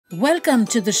Welcome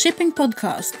to the Shipping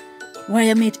Podcast, where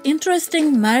I meet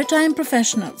interesting maritime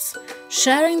professionals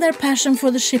sharing their passion for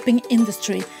the shipping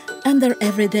industry and their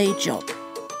everyday job.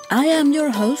 I am your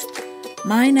host.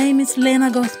 My name is Lena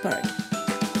Gothberg.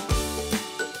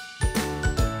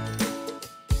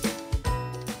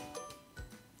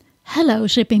 Hello,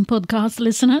 Shipping Podcast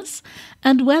listeners,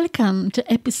 and welcome to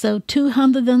episode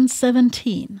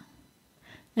 217.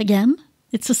 Again,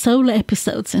 it's a solo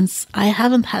episode since I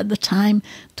haven't had the time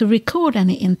to record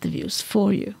any interviews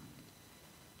for you.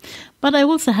 But I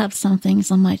also have some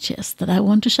things on my chest that I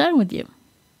want to share with you.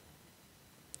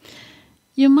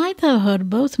 You might have heard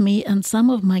both me and some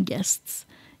of my guests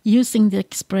using the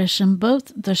expression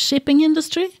both the shipping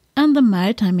industry and the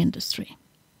maritime industry.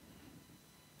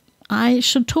 I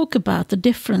should talk about the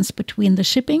difference between the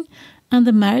shipping and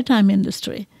the maritime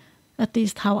industry, at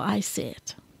least how I see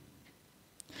it.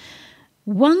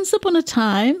 Once upon a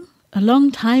time, a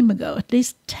long time ago, at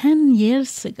least 10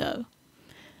 years ago,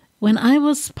 when I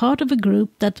was part of a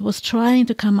group that was trying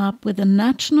to come up with a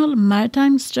national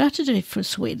maritime strategy for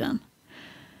Sweden,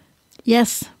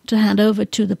 yes, to hand over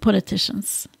to the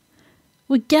politicians,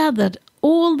 we gathered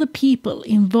all the people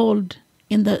involved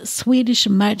in the Swedish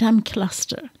maritime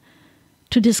cluster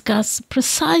to discuss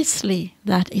precisely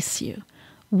that issue.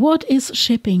 What is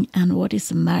shipping and what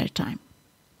is maritime?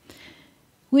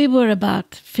 We were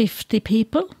about 50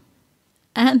 people,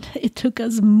 and it took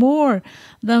us more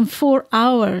than 4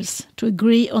 hours to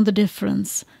agree on the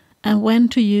difference and when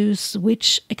to use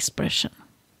which expression.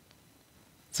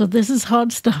 So this is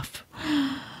hard stuff.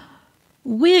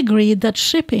 We agreed that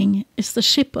shipping is the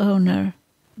ship owner,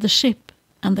 the ship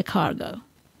and the cargo,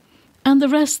 and the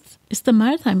rest is the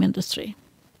maritime industry.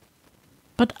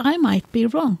 But I might be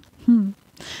wrong.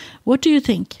 What do you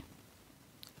think?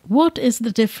 What is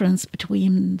the difference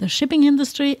between the shipping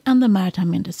industry and the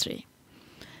maritime industry?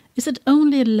 Is it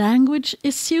only a language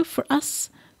issue for us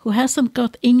who hasn't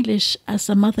got English as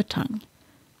a mother tongue?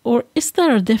 Or is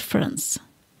there a difference?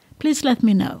 Please let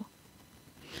me know.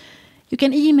 You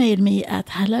can email me at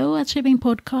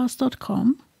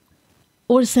hello@shippingpodcast.com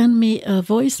or send me a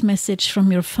voice message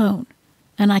from your phone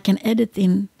and I can edit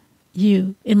in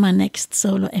you in my next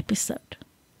solo episode.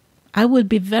 I would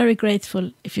be very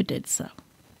grateful if you did so.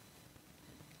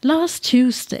 Last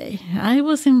Tuesday, I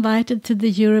was invited to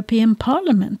the European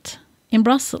Parliament in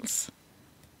Brussels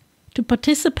to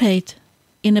participate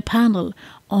in a panel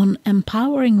on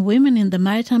empowering women in the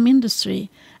maritime industry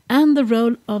and the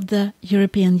role of the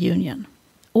European Union,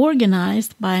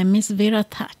 organized by Miss Vera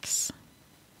Tax.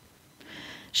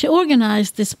 She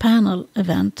organized this panel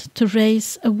event to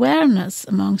raise awareness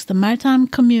amongst the maritime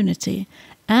community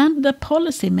and the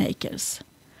policymakers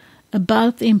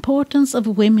about the importance of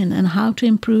women and how to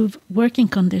improve working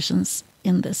conditions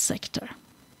in this sector.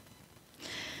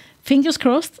 Fingers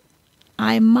crossed,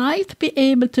 I might be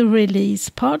able to release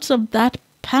parts of that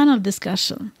panel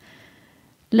discussion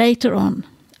later on.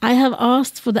 I have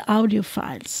asked for the audio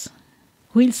files.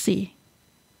 We'll see.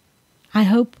 I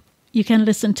hope you can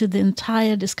listen to the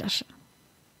entire discussion.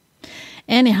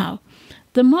 Anyhow,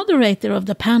 the moderator of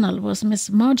the panel was Miss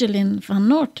Marjolein van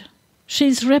Noort.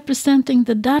 She's representing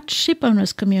the Dutch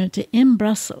shipowners community in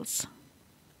Brussels.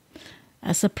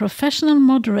 As a professional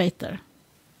moderator,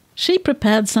 she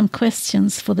prepared some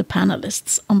questions for the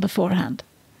panelists on beforehand.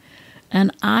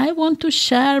 And I want to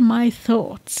share my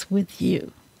thoughts with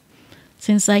you,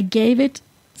 since I gave it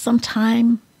some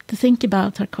time to think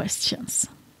about her questions.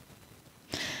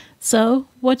 So,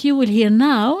 what you will hear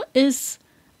now is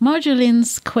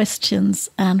Marjolein's questions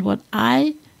and what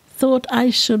I thought I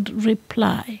should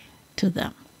reply to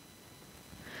them.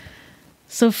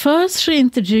 So first she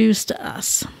introduced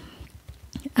us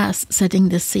as setting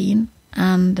the scene,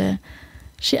 and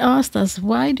she asked us,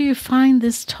 why do you find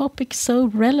this topic so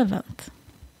relevant?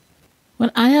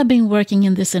 Well, I have been working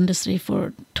in this industry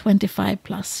for 25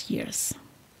 plus years.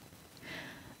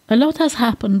 A lot has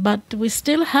happened, but we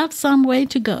still have some way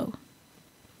to go.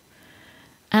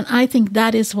 And I think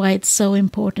that is why it's so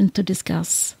important to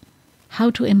discuss how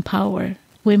to empower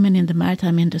women in the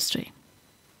maritime industry.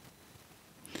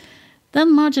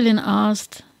 Then Marjolein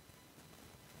asked,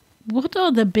 what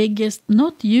are the biggest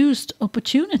not used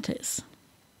opportunities?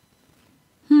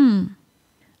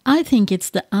 I think it's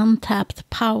the untapped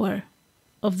power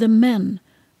of the men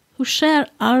who share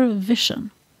our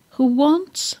vision, who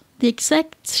want the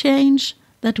exact change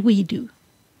that we do,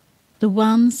 the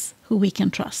ones who we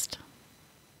can trust.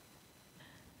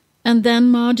 And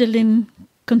then Marjolein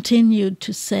continued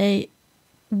to say,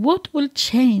 what will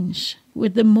change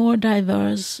with the more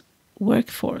diverse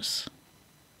workforce?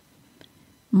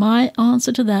 My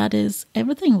answer to that is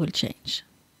everything will change.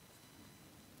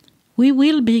 we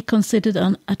will be considered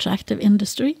an attractive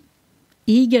industry,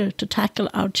 eager to tackle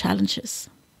our challenges.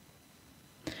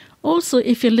 Also,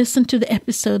 if you listen to the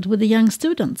episode with the young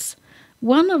students,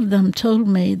 one of them told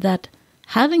me that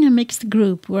having a mixed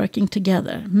group working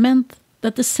together meant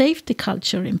that the safety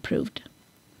culture improved.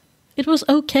 It was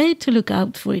okay to look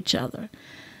out for each other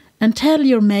and tell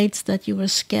your mates that you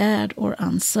were scared or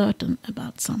uncertain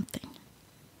about something.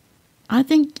 I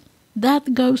think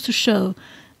that goes to show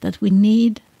that we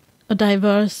need a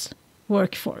diverse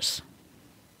workforce.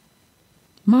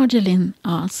 Marjolin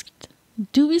asked,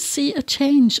 do we see a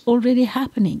change already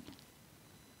happening?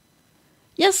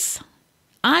 Yes,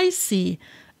 I see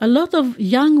a lot of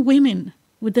young women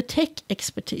with the tech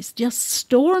expertise just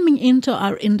storming into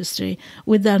our industry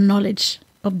with their knowledge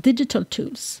of digital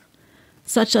tools,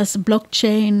 such as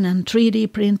blockchain and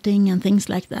 3D printing and things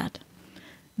like that.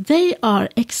 They are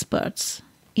experts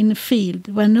in a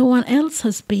field where no one else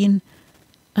has been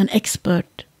an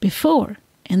expert before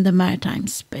in the maritime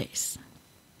space.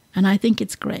 And I think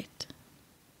it's great.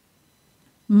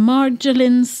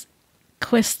 Marjolin's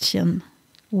question,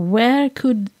 where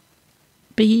could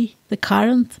be the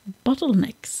current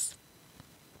bottlenecks?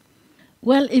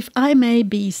 Well, if I may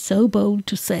be so bold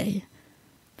to say,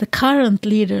 the current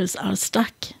leaders are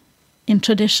stuck in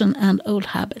tradition and old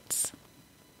habits.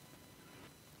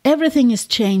 Everything is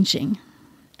changing,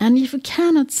 and if you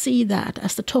cannot see that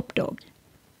as the top dog,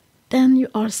 then you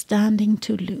are standing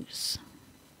to lose.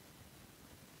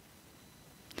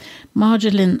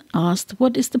 Marjolin asked,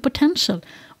 what is the potential?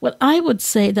 Well, I would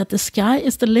say that the sky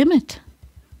is the limit.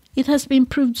 It has been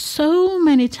proved so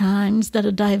many times that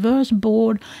a diverse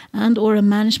board and or a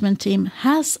management team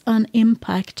has an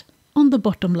impact on the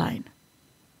bottom line.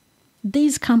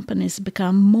 These companies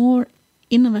become more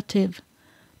innovative,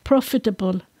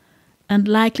 profitable, and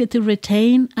likely to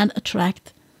retain and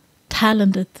attract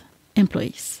talented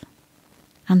employees.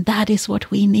 And that is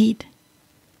what we need.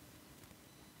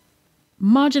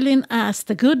 Marjolin, as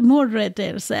the good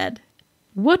moderator said,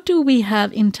 what do we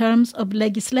have in terms of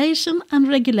legislation and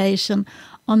regulation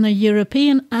on a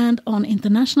European and on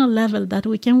international level that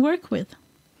we can work with?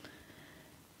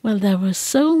 Well, there were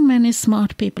so many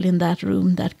smart people in that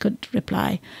room that could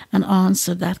reply and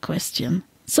answer that question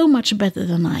so much better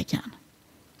than I can.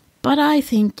 But I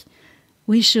think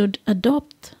we should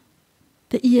adopt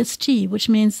the ESG, which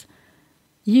means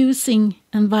using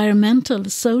environmental,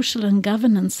 social and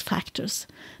governance factors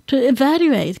to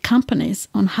evaluate companies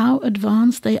on how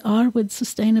advanced they are with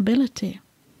sustainability.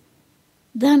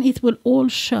 Then it will all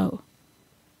show.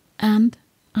 And,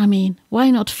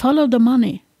 why not follow the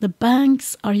money? The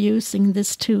banks are using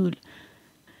this tool.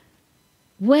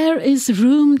 Where is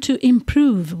room to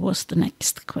improve was the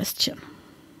next question.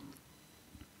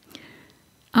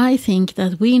 I think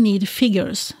that we need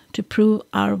figures to prove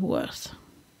our worth.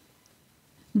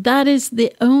 That is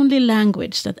the only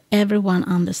language that everyone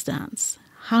understands.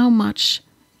 How much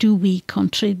do we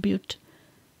contribute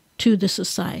to the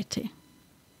society?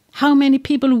 How many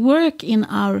people work in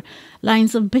our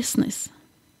lines of business?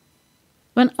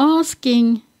 When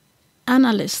asking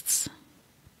analysts,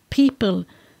 people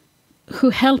who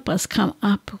help us come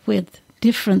up with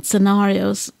different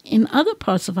scenarios in other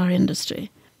parts of our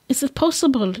industry, is it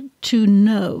possible to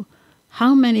know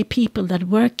how many people that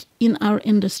work in our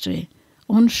industry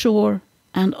onshore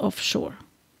and offshore,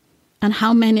 and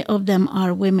how many of them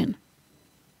are women?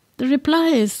 The reply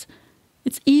is,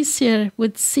 it's easier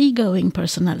with seagoing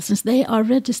personnel since they are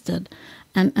registered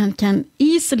and can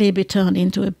easily be turned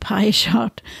into a pie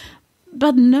chart.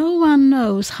 But no one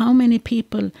knows how many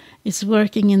people is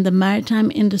working in the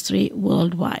maritime industry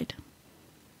worldwide,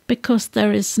 because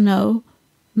there is no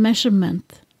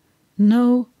measurement,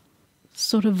 no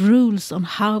sort of rules on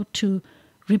how to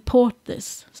report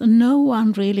this. So no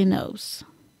one really knows.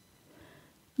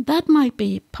 That might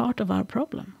be part of our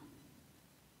problem.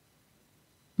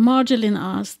 Marjolin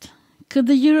asked, could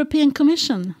the European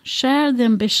Commission share the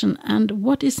ambition and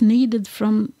what is needed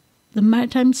from the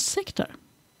maritime sector?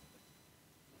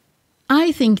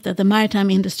 I think that the maritime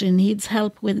industry needs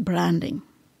help with branding.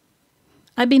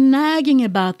 I've been nagging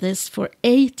about this for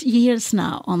 8 years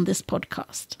now on this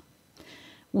podcast.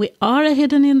 We are a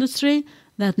hidden industry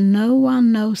that no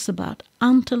one knows about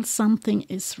until something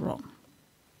is wrong.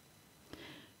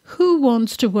 Who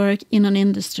wants to work in an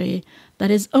industry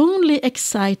that is only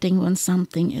exciting when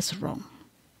something is wrong?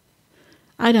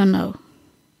 I don't know.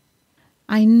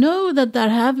 I know that there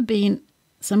have been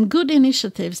some good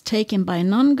initiatives taken by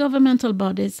non-governmental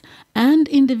bodies and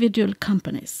individual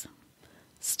companies.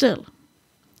 Still,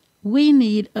 we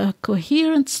need a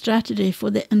coherent strategy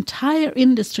for the entire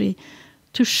industry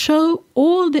to show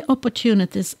all the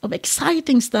opportunities of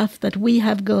exciting stuff that we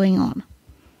have going on.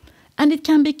 And it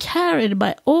can be carried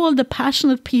by all the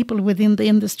passionate people within the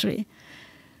industry.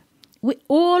 We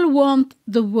all want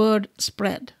the word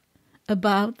spread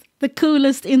about the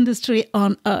coolest industry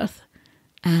on earth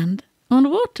and on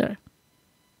water.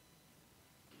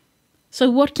 So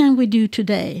what can we do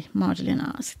today? Marjolin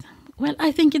asked. Well,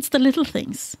 I think it's the little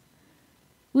things.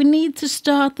 We need to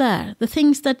start there, the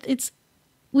things that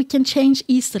we can change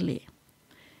easily.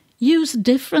 Use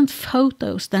different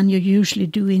photos than you usually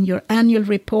do in your annual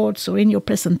reports or in your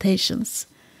presentations.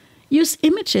 Use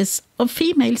images of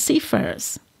female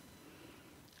seafarers.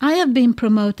 I have been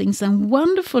promoting some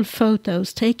wonderful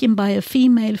photos taken by a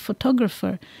female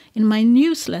photographer in my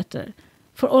newsletter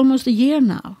for almost a year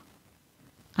now.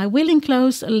 I will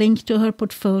enclose a link to her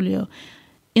portfolio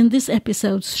in this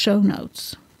episode's show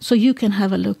notes, so you can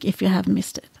have a look if you have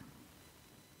missed it.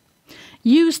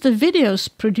 Use the videos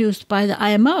produced by the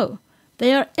IMO.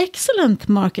 They are excellent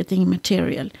marketing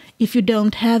material if you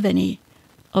don't have any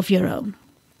of your own.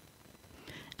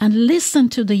 And listen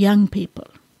to the young people.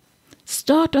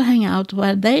 Start to hang out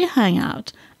where they hang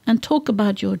out and talk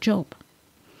about your job.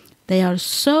 They are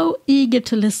so eager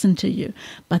to listen to you,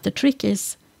 but the trick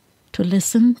is to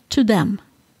listen to them.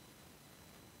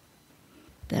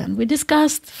 Then we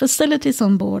discussed facilities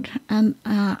on board, and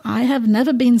I have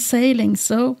never been sailing,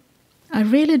 so I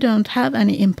really don't have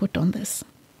any input on this.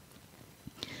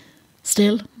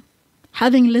 Still,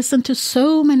 having listened to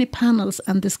so many panels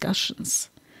and discussions,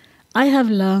 I have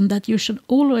learned that you should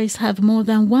always have more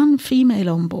than one female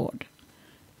on board,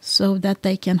 so that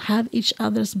they can have each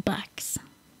other's backs.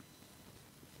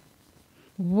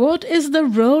 What is the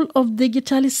role of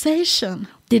digitalization?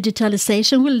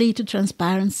 Digitalization will lead to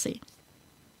transparency.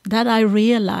 That I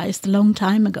realized a long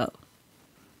time ago.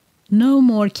 No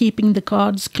more keeping the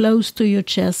cards close to your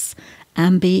chest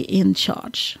and be in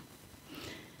charge.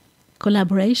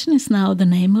 Collaboration is now the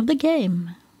name of the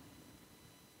game.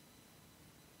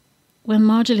 When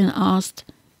Marjolin asked,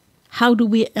 how do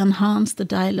we enhance the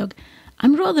dialogue?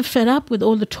 I'm rather fed up with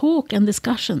all the talk and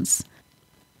discussions.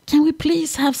 Can we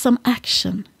please have some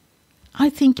action?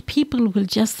 I think people will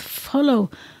just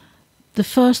follow the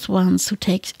first ones who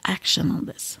take action on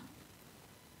this.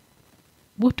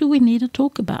 What do we need to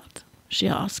talk about? She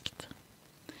asked.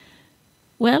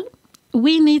 Well,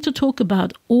 we need to talk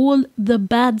about all the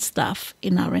bad stuff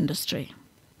in our industry.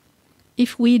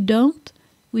 If we don't,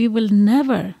 we will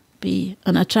never be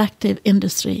an attractive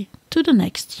industry to the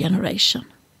next generation.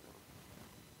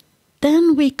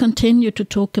 Then we continue to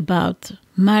talk about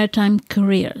maritime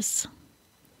careers.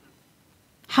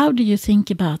 How do you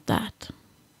think about that?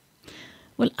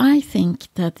 Well, I think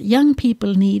that young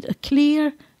people need a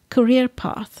clear career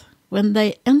path when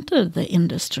they enter the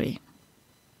industry.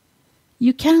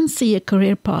 You can see a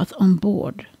career path on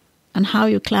board and how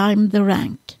you climb the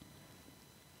rank.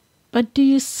 But do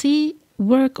you see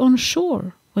work on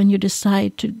shore when you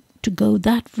decide to go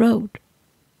that road?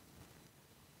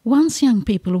 Once young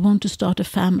people want to start a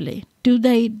family, do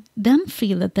they then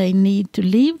feel that they need to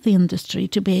leave the industry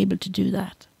to be able to do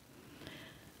that?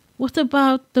 What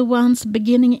about the ones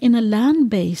beginning in a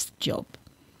land-based job?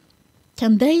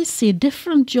 Can they see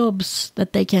different jobs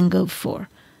that they can go for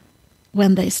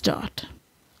when they start?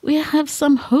 We have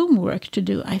some homework to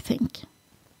do, I think.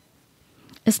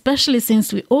 Especially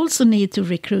since we also need to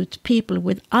recruit people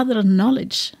with other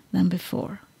knowledge than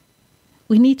before.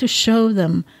 We need to show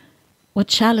them what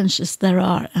challenges there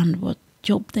are and what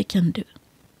job they can do.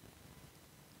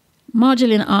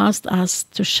 Marjolin asked us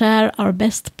to share our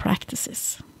best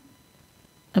practices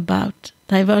about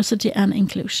diversity and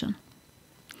inclusion.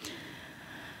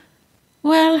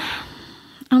 Well,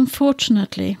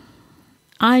 unfortunately,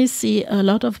 I see a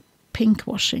lot of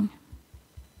pinkwashing.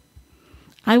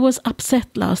 I was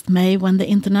upset last May when the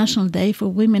International Day for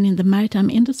Women in the Maritime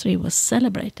Industry was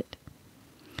celebrated.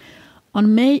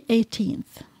 On May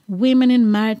 18th, women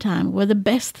in maritime were the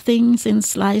best things in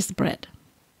sliced bread.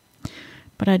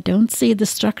 But I don't see the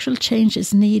structural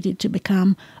changes needed to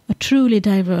become a truly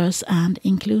diverse and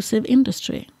inclusive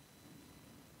industry.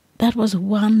 That was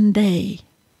one day.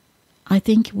 I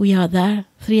think we are there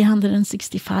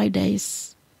 365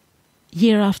 days,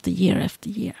 year after year after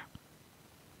year.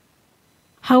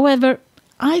 However,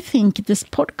 I think this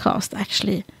podcast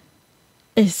actually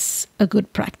is a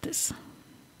good practice.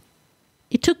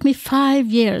 It took me 5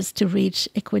 years to reach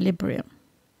equilibrium.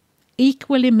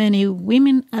 Equally many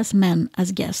women as men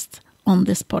as guests on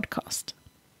this podcast.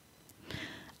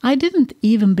 I didn't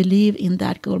even believe in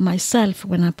that goal myself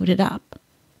when I put it up.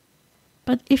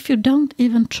 But if you don't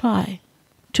even try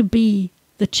to be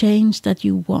the change that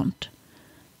you want,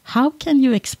 how can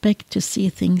you expect to see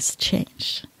things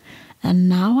change? And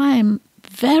now I'm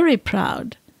very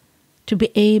proud to be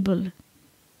able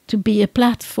to be a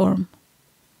platform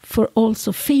for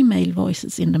also female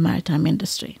voices in the maritime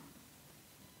industry.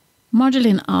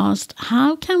 Marjolaine asked,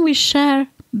 how can we share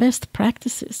best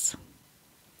practices?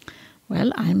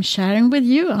 Well, I'm sharing with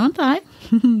you, aren't I?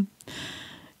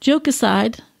 Joke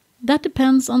aside, that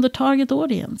depends on the target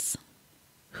audience.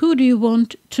 Who do you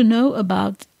want to know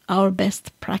about our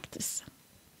best practice?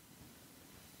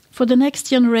 For the next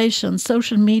generation,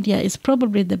 social media is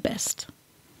probably the best.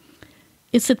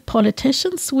 Is it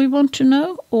politicians we want to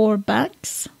know or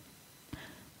banks?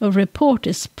 A report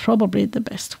is probably the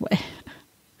best way.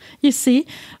 You see,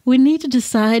 we need to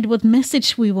decide what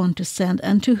message we want to send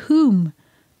and to whom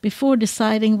before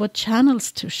deciding what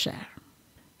channels to share.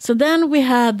 So then we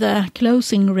had the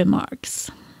closing remarks,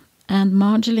 and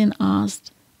Marjolaine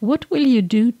asked, what will you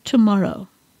do tomorrow?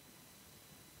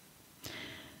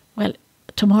 Well,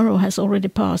 tomorrow has already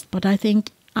passed, but I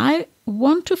think I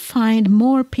want to find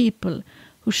more people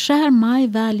who share my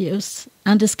values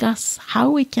and discuss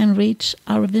how we can reach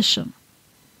our vision.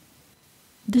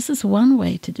 This is one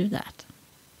way to do that,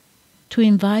 to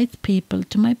invite people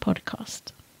to my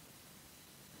podcast.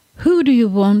 Who do you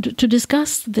want to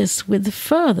discuss this with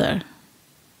further?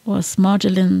 Was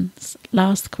Marjolaine's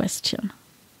last question.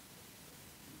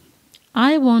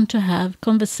 I want to have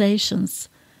conversations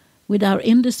with our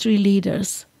industry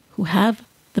leaders who have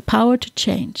the power to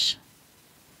change.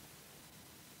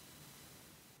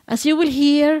 As you will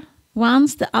hear,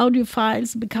 once the audio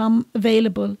files become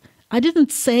available, I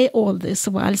didn't say all this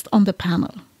whilst on the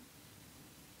panel.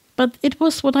 But it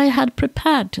was what I had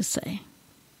prepared to say.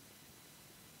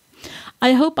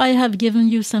 I hope I have given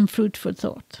you some food for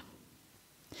thought.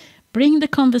 Bring the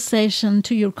conversation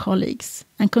to your colleagues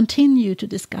and continue to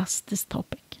discuss this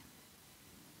topic.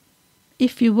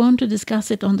 If you want to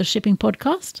discuss it on the Shipping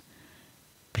Podcast,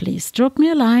 please drop me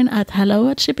a line at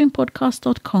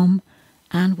hello@shippingpodcast.com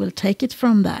and we'll take it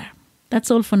from there.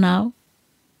 That's all for now.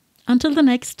 Until the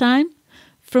next time,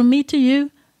 from me to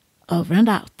you, over and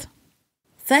out.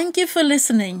 Thank you for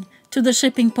listening to the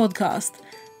Shipping Podcast.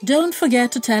 Don't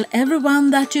forget to tell everyone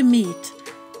that you meet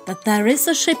that there is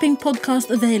a Shipping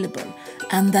Podcast available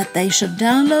and that they should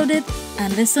download it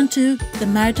and listen to the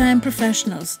maritime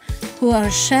professionals who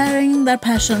are sharing their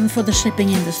passion for the shipping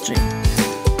industry.